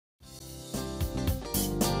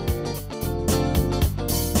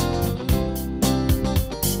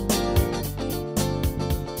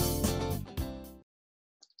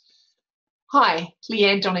Hi,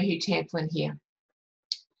 Leanne Donahue-Tamplin here.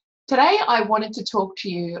 Today I wanted to talk to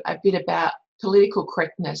you a bit about political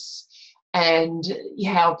correctness and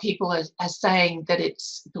how people are saying that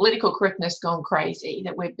it's political correctness gone crazy,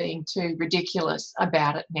 that we're being too ridiculous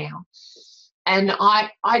about it now. And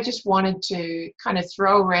I just wanted to kind of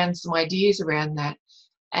throw around some ideas around that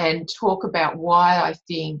and talk about why I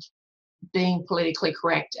think being politically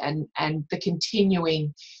correct and the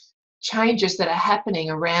continuing changes that are happening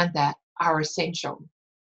around that are essential.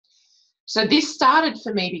 So this started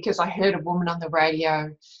for me because I heard a woman on the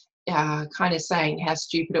radio kind of saying how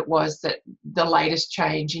stupid it was that the latest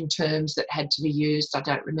change in terms that had to be used, I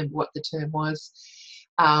don't remember what the term was,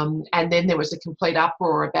 and then there was a complete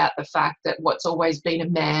uproar about the fact that what's always been a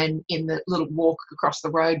man in the little walk across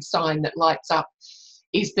the road sign that lights up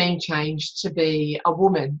is being changed to be a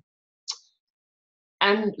woman.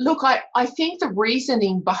 And look, I think the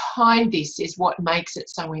reasoning behind this is what makes it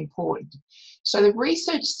so important. So the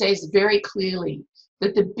research says very clearly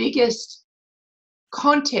that the biggest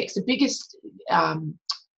context, the biggest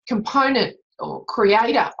component or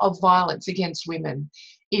creator of violence against women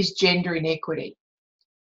is gender inequity.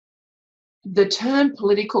 The term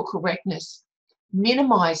political correctness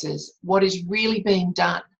minimises what is really being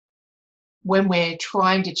done when we're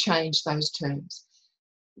trying to change those terms.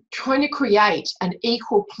 Trying to create an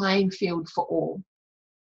equal playing field for all.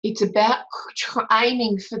 It's about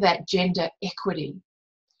aiming for that gender equity.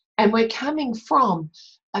 And we're coming from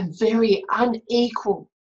a very unequal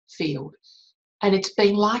field. And it's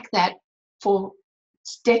been like that for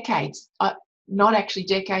decades, not actually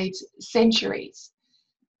decades, centuries.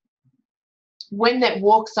 When that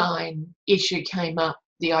walk sign issue came up,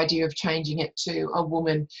 the idea of changing it to a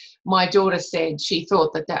woman, my daughter said she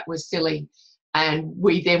thought that that was silly. And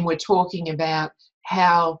we then were talking about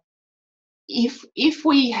how if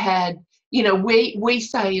we had, we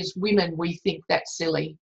say as women, we think that's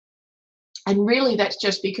silly. And really that's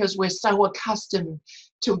just because we're so accustomed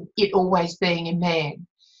to it always being a man.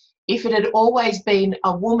 If it had always been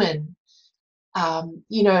a woman,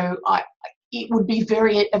 it would be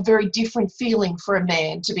a very different feeling for a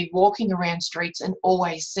man to be walking around streets and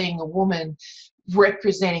always seeing a woman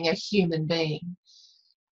representing a human being.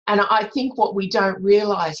 And I think what we don't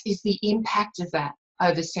realise is the impact of that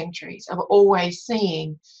over centuries, of always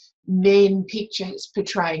seeing men pictures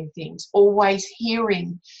portraying things, always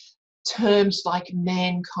hearing terms like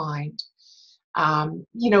mankind.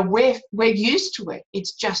 We're used to it.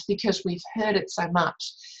 It's just because we've heard it so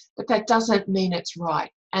much, but that doesn't mean it's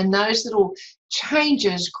right. And those little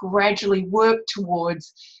changes gradually work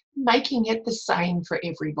towards making it the same for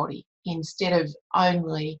everybody instead of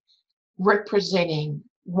only representing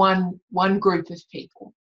one group of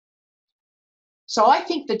people. So I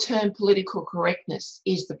think the term political correctness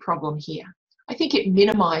is the problem here. I think it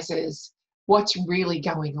minimises what's really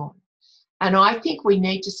going on. And I think we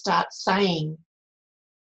need to start saying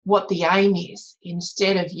what the aim is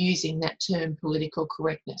instead of using that term political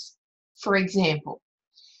correctness. For example,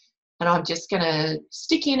 and I'm just going to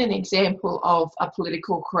stick in an example of a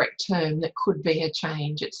political correct term that could be a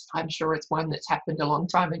change. I'm sure it's one that's happened a long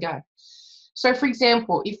time ago. So, for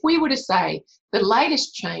example, if we were to say the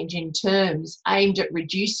latest change in terms aimed at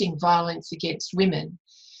reducing violence against women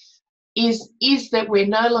is that we're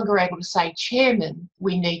no longer able to say chairman,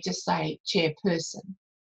 we need to say chairperson.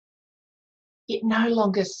 It no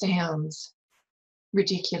longer sounds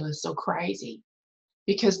ridiculous or crazy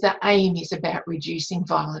because the aim is about reducing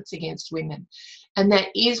violence against women. And that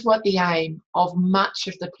is what the aim of much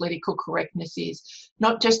of the political correctness is,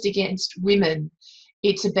 not just against women.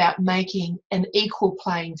 It's about making an equal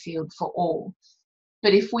playing field for all.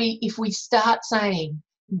 But if we start saying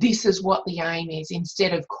this is what the aim is,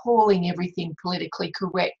 instead of calling everything politically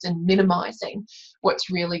correct and minimising what's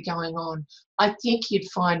really going on, I think you'd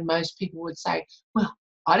find most people would say, well,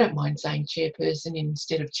 I don't mind saying chairperson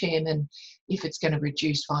instead of chairman if it's going to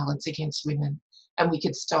reduce violence against women, and we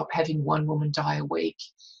could stop having one woman die a week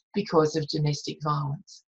because of domestic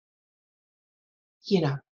violence.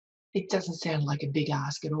 It doesn't sound like a big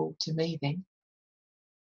ask at all to me then.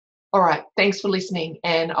 All right, thanks for listening,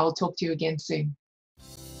 and I'll talk to you again soon.